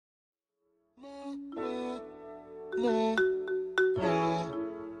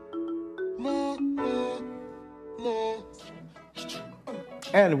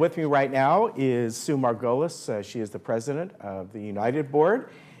And with me right now is Sue Margolis. She is the president of the United Board.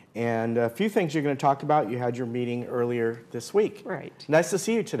 And a few things you're going to talk about. You had your meeting earlier this week. Right. Nice to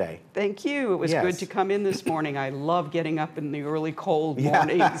see you today. Thank you. It was good to come in this morning. I love getting up in the early cold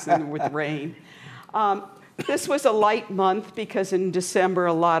mornings and with rain. This was a light month because in December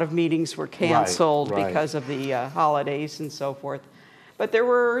a lot of meetings were canceled because of the holidays and so forth. But there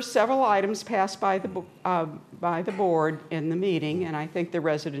were several items passed by the board in the meeting, and I think the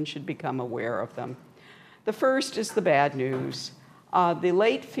residents should become aware of them. The first is the bad news.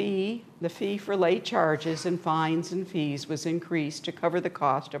 The fee for late charges and fines and fees was increased to cover the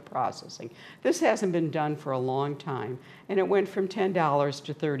cost of processing. This hasn't been done for a long time, and it went from $10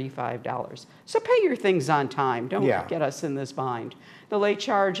 to $35. So pay your things on time. Don't get us in this bind. The late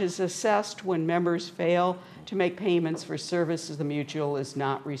charge is assessed when members fail to make payments for services the mutual is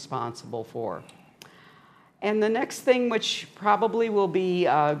not responsible for. And the next thing, which probably will be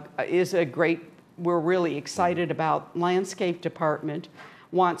we're really excited about, Landscape Department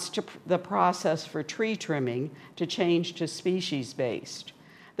wants the process for tree trimming to change to species-based.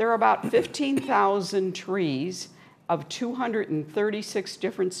 There are about 15,000 trees of 236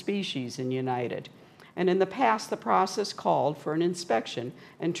 different species in United. And in the past, the process called for an inspection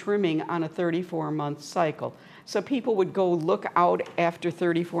and trimming on a 34-month cycle. So people would go look out after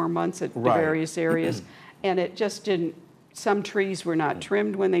 34 months at the various areas, and it just didn't. Some trees were not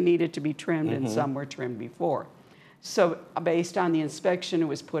trimmed when they needed to be trimmed, and some were trimmed before. So based on the inspection, it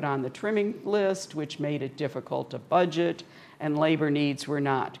was put on the trimming list, which made it difficult to budget, and labor needs were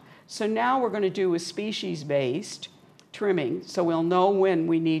not. So now we're going to do a species-based trimming, so we'll know when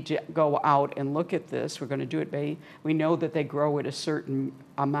we need to go out and look at this. We're going to do it we know that they grow at a certain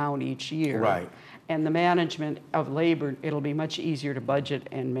amount each year. Right. And the management of labor, it'll be much easier to budget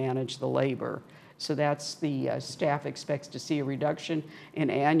and manage the labor. So that's the staff expects to see a reduction in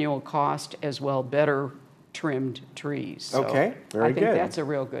annual cost as well, better trimmed trees. So okay, very good. I think that's a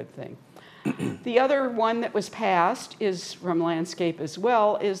real good thing. The other one that was passed is from Landscape as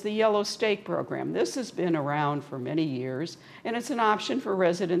well, is the Yellow Stake program. This has been around for many years, and it's an option for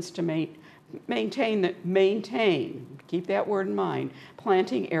residents to maintain, keep that word in mind,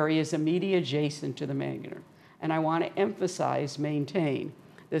 planting areas immediately adjacent to the manure. And I want to emphasize maintain.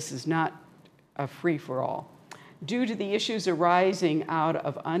 This is not a free-for-all. Due to the issues arising out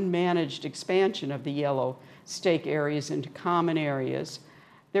of unmanaged expansion of the Yellow Stake areas into common areas,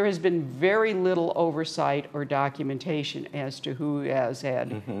 there has been very little oversight or documentation as to who has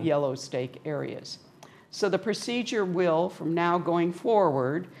had Yellow Stake areas. So the procedure will, from now going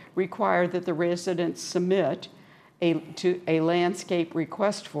forward, require that the residents submit a landscape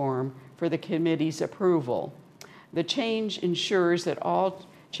request form for the committee's approval. The change ensures that all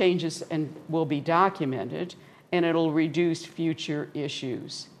changes will be documented, and it'll reduce future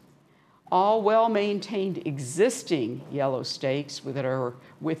issues. All well-maintained existing Yellow Stakes that are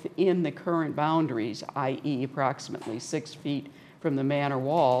within the current boundaries, i.e. approximately 6 feet from the manor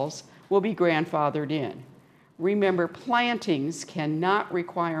walls, will be grandfathered in. Remember, plantings cannot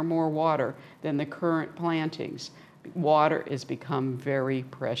require more water than the current plantings. Water has become very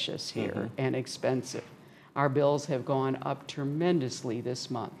precious here and expensive. Our bills have gone up tremendously this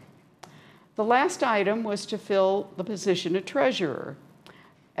month. The last item was to fill the position of treasurer.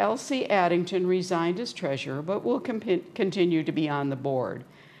 Elsie Addington resigned as treasurer, but will continue to be on the board.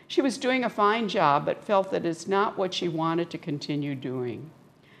 She was doing a fine job, but felt that it's not what she wanted to continue doing.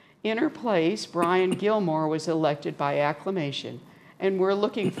 In her place, Brian Gilmore was elected by acclamation, and we're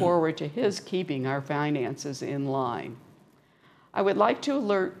looking forward to his keeping our finances in line. I would like to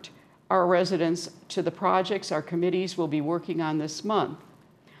alert our residents to the projects our committees will be working on this month.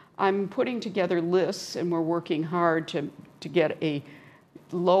 I'm putting together lists, and we're working hard to get a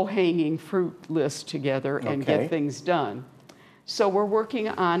low-hanging fruit list together and get things done. So we're working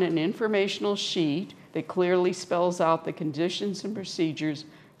on an informational sheet that clearly spells out the conditions and procedures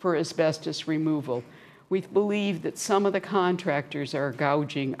for asbestos removal. We believe that some of the contractors are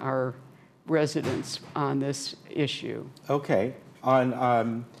gouging our residents on this issue. Okay.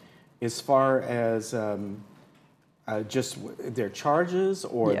 On as far as just their charges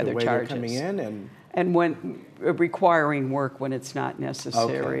or the way they're coming in, and when requiring work when it's not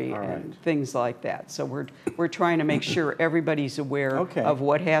necessary, and things like that. So we're trying to make sure everybody's aware of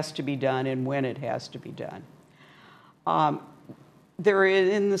what has to be done and when it has to be done. There is,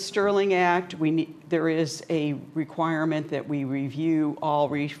 in the Sterling Act, there is a requirement that we review all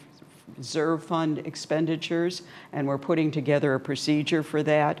reserve fund expenditures, and we're putting together a procedure for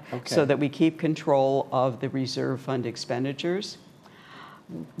that so that we keep control of the reserve fund expenditures.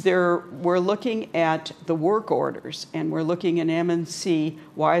 We're looking at the work orders, and we're looking in M&C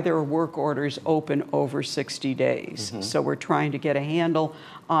why there are work orders open over 60 days. So we're trying to get a handle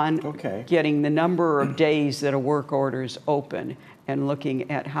on getting the number of days that a work order is open and looking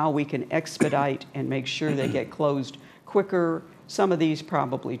at how we can expedite and make sure they get closed quicker. Some of these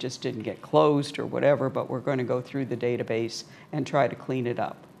probably just didn't get closed or whatever, but we're going to go through the database and try to clean it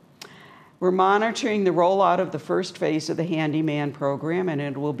up. We're monitoring the rollout of the first phase of the Handyman program, and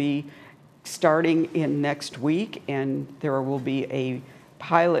it will be starting in next week, and there will be a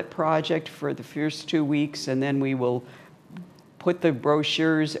pilot project for the first 2 weeks, and then we will put the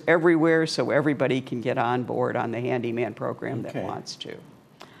brochures everywhere so everybody can get on board on the Handyman program that wants to.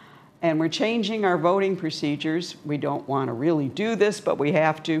 And we're changing our voting procedures. We don't want to really do this, but we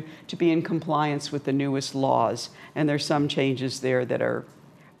have to be in compliance with the newest laws. And there's some changes there that are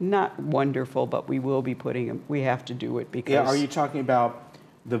not wonderful, but we will be putting them, we have to do it because... Yeah, are you talking about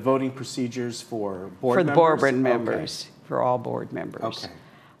the voting procedures for board members? For the board members, for all board members.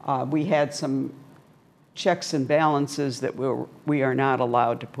 Okay. We had some checks and balances that we are not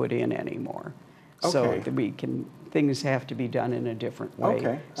allowed to put in anymore. So that we can, things have to be done in a different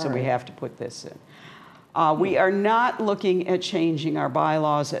way. So we have to put this in. We are not looking at changing our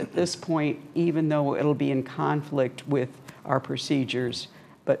bylaws at this point, even though it'll be in conflict with our procedures.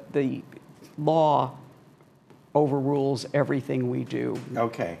 But the law overrules everything we do.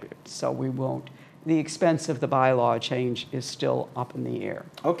 Okay. So we won't. The expense of the bylaw change is still up in the air.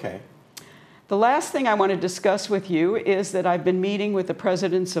 Okay. The last thing I want to discuss with you is that I've been meeting with the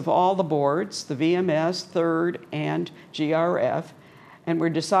presidents of all the boards, the VMS, Third, and GRF, and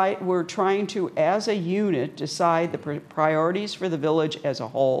we're trying to, as a unit, decide the priorities for the village as a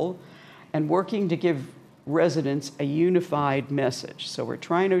whole and working to give residents a unified message. So we're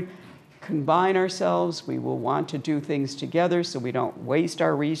trying to combine ourselves. We will want to do things together so we don't waste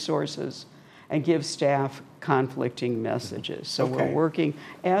our resources and give staff conflicting messages. So we're working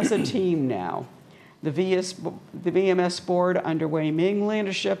as a team now. The VMS board under Wei Ming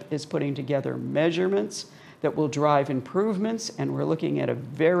leadership is putting together measurements that will drive improvements, and we're looking at a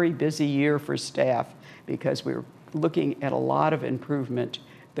very busy year for staff because we're looking at a lot of improvement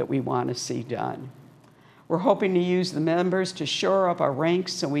that we want to see done. We're hoping to use the members to shore up our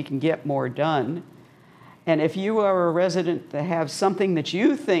ranks so we can get more done. And if you are a resident that have something that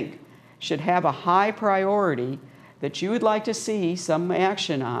you think should have a high priority that you would like to see some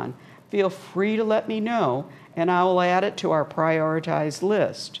action on, feel free to let me know and I will add it to our prioritized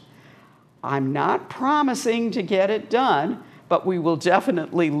list. I'm not promising to get it done, but we will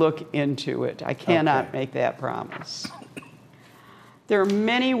definitely look into it. I cannot make that promise. There are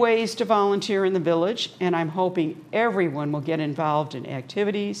many ways to volunteer in the village, and I'm hoping everyone will get involved in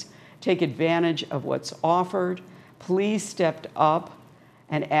activities, take advantage of what's offered. Please step up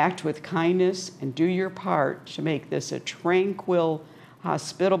and act with kindness and do your part to make this a tranquil,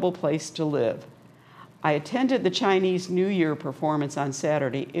 hospitable place to live. I attended the Chinese New Year performance on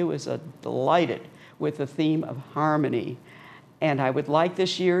Saturday. It was delighted with the theme of harmony. And I would like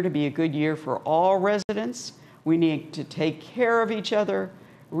this year to be a good year for all residents. We need to take care of each other,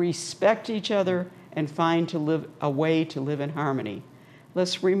 respect each other, and find a way to live in harmony.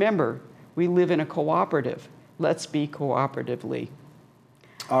 Let's remember, we live in a cooperative. Let's be cooperatively.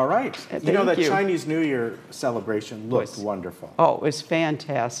 All right. You know, that Chinese New Year celebration looked wonderful. Oh, it was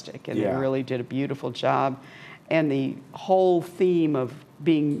fantastic, and they really did a beautiful job. And the whole theme of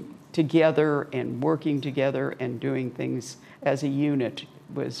being together and working together and doing things as a unit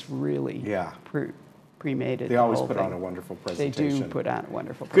was really premeditated. They always put on a wonderful presentation. They do put on a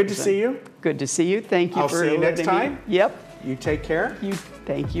wonderful presentation. Good to see you. Good to see you. Thank you I'll see you next time. Yep. You take care.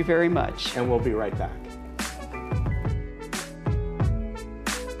 Thank you very much. And we'll be right back.